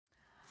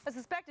A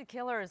suspected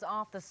killer is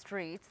off the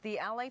streets. The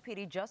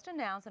LAPD just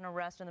announced an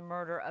arrest in the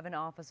murder of an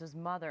officer's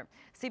mother.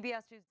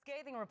 CBS 2's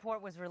scathing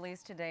report was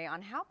released today on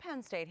how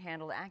Penn State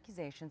handled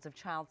accusations of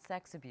child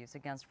sex abuse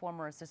against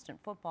former assistant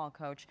football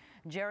coach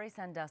Jerry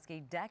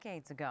Sandusky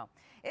decades ago.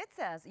 It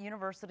says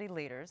university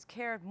leaders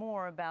cared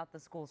more about the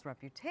school's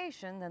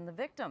reputation than the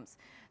victims.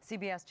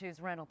 CBS 2's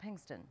Randall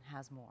Pinkston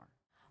has more.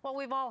 Well,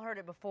 we've all heard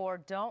it before.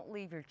 Don't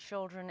leave your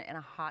children in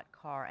a hot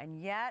car,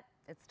 and yet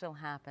it still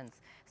happens.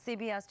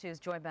 CBS 2's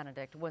Joy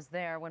Benedict was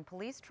there when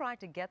police tried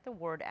to get the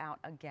word out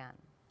again.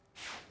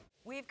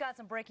 We've got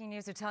some breaking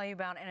news to tell you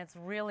about, and it's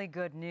really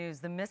good news.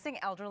 The missing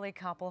elderly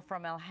couple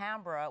from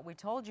Alhambra we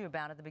told you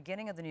about at the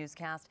beginning of the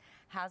newscast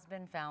has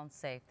been found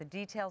safe. The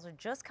details are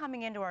just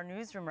coming into our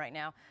newsroom right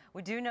now.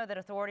 We do know that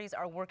authorities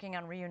are working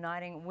on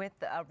reuniting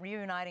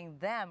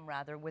them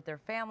with their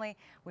family.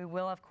 We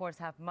will, of course,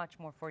 have much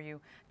more for you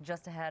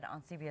just ahead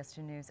on CBS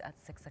 2 News at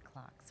 6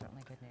 o'clock.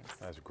 Certainly good news.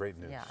 That's great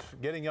news. Yeah.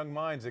 Getting young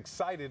minds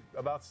excited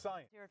about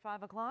science. Here at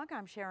 5 o'clock,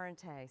 I'm Sharon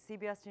Tay.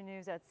 CBS 2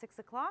 News at 6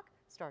 o'clock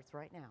starts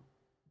right now.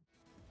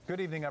 Good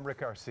evening, I'm Rick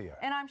Garcia.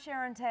 And I'm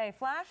Sharon Tay.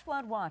 Flash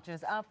flood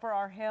watches up for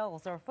our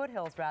hills, or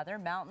foothills rather,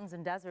 mountains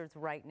and deserts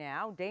right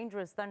now.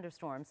 Dangerous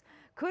thunderstorms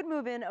could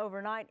move in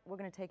overnight. We're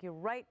going to take you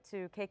right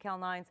to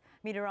KCAL9's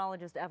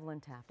meteorologist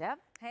Evelyn Taft. Ev?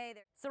 Hey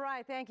there.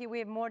 Sarai, thank you. We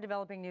have more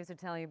developing news to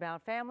tell you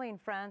about. Family and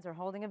friends are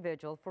holding a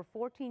vigil for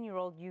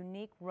 14-year-old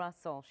Unique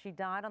Russell. She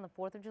died on the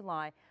 4th of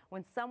July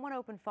when someone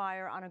opened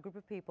fire on a group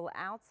of people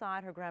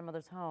outside her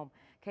grandmother's home.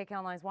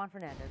 KCAL9's Juan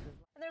Fernandez is.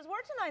 And there's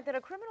word tonight that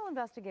a criminal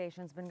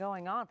investigation has been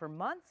going on for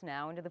months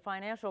now into the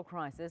financial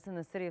crisis in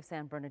the city of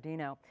San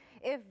Bernardino.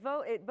 It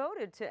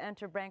voted to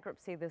enter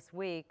bankruptcy this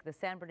week. The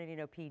San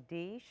Bernardino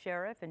PD,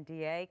 sheriff, and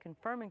DA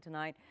confirming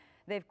tonight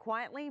they've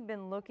quietly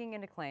been looking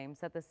into claims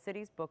that the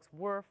city's books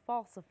were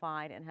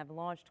falsified and have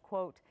launched,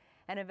 quote,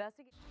 an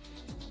investigation.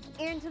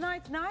 In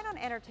tonight's 9 on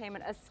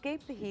Entertainment,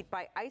 escape the heat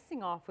by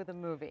icing off with a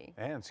movie.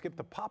 And skip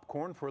the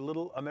popcorn for a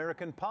little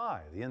American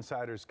Pie. The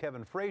Insider's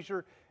Kevin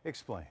Frazier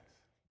explains.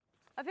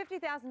 A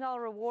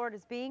 $50,000 reward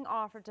is being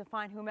offered to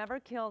find whomever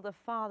killed a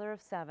father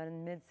of 7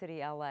 in mid-city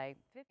LA.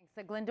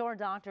 The Glendora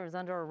doctor is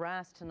under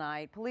arrest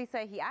tonight. Police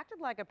say he acted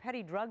like a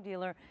petty drug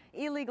dealer,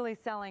 illegally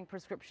selling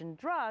prescription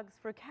drugs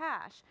for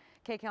cash.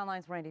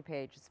 KCAL9's Randy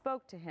Page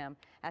spoke to him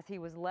as he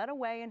was led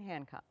away in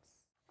handcuffs.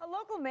 A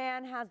local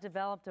man has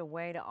developed a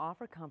way to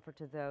offer comfort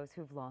to those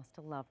who've lost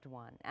a loved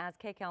one. As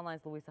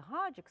KCAL9's Louisa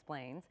Hodge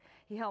explains,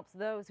 he helps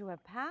those who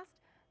have passed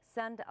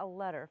send a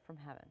letter from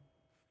heaven.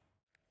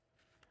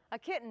 A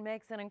kitten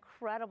makes an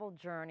incredible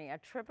journey, a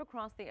trip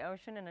across the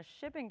ocean in a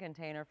shipping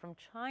container from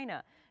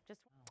China.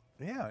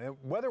 Yeah,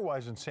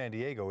 weather-wise in San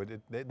Diego,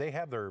 they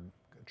have their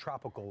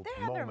tropical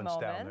moments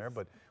down there,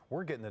 but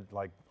we're getting it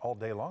like all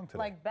day long today.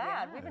 Like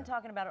bad. Yeah. We've been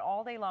talking about it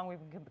all day long. We've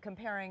been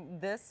comparing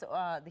this,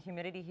 the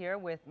humidity here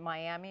with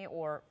Miami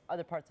or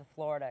other parts of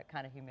Florida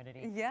kind of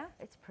humidity. Yeah.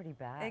 It's pretty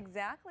bad.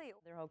 Exactly.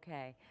 They're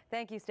okay.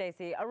 Thank you,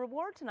 Stacy. A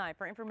reward tonight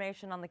for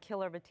information on the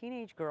killer of a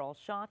teenage girl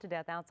shot to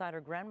death outside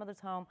her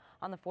grandmother's home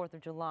on the 4th of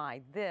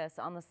July. This,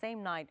 on the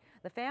same night,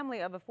 the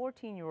family of a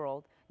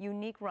 14-year-old,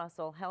 Unique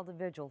Russell, held a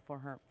vigil for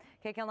her.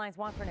 KCAL9's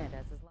Juan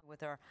Fernandez is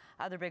with our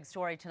other big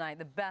story tonight,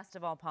 the best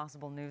of all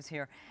possible news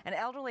here. An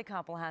elderly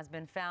couple has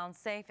been found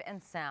safe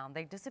and sound.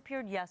 They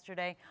disappeared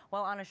yesterday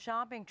while on a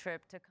shopping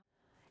trip to...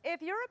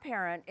 If you're a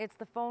parent, it's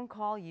the phone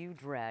call you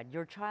dread.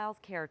 Your child's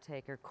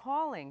caretaker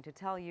calling to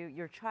tell you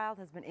your child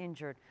has been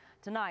injured.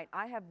 Tonight,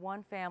 I have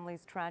one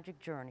family's tragic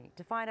journey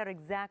to find out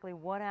exactly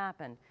what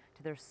happened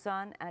to their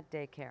son at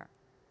daycare.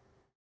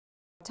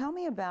 Tell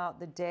me about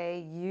the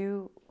day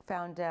you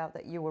found out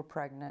that you were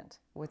pregnant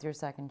with your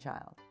second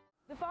child.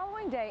 The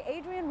following day,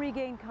 Adrian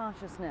regained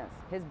consciousness.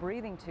 His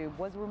breathing tube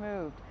was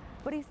removed,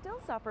 but he still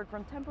suffered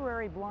from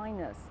temporary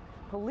blindness.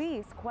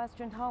 Police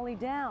questioned Holly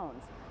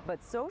Downs,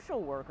 but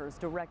social workers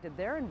directed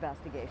their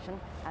investigation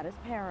at his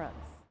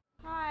parents.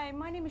 Hi,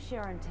 my name is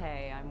Sharon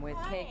Tay. I'm with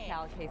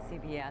KCAL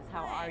KCBS.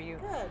 How are you?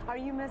 Good. Are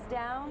you Miss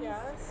Downs?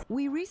 Yes.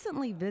 We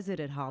recently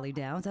visited Holly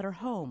Downs at her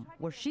home,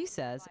 where she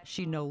says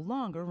she no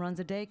longer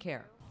runs a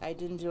daycare. I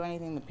didn't do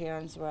anything. The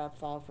parents were at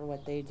fault for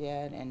what they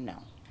did, and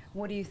no.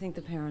 What do you think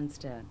the parents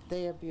did?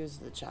 They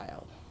abused the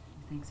child.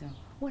 I think so.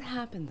 What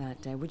happened that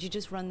day? Would you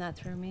just run that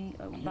through me?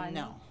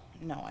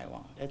 No, I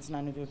won't. It's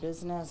none of your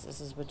business.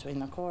 This is between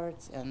the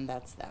courts, and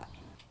that's that.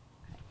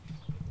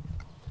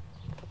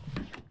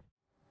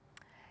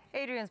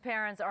 Adrian's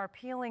parents are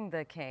appealing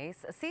the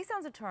case.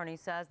 CSUN's attorney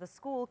says the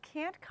school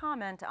can't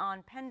comment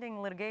on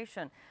pending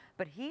litigation,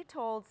 but he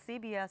told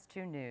CBS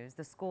 2 News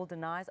the school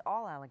denies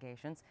all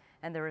allegations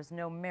and there is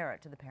no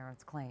merit to the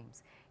parents'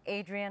 claims.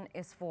 Adrian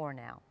is 4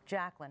 now.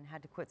 Jacqueline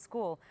had to quit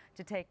school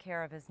to take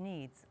care of his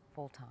needs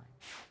full-time.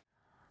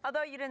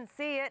 Although you didn't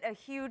see it, a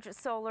huge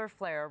solar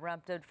flare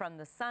erupted from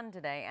the sun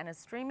today and is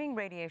streaming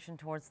radiation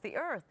towards the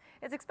Earth.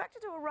 It's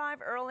expected to arrive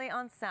early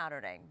on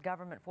Saturday.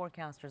 Government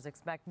forecasters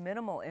expect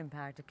minimal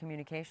impact to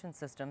communication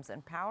systems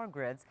and power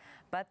grids,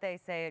 but they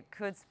say it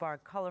could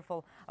spark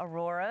colorful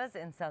auroras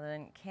in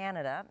southern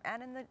Canada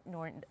and in the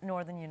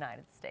northern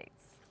United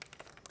States.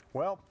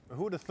 Well,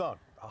 who'd have thunk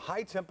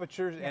high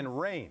temperatures and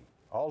rain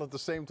all at the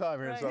same time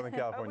here in Southern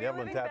California.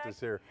 Evelyn Taft is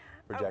here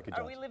for Jackie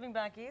Johnson. Are we living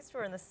back east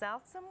or in the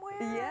south somewhere?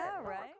 Yeah, right.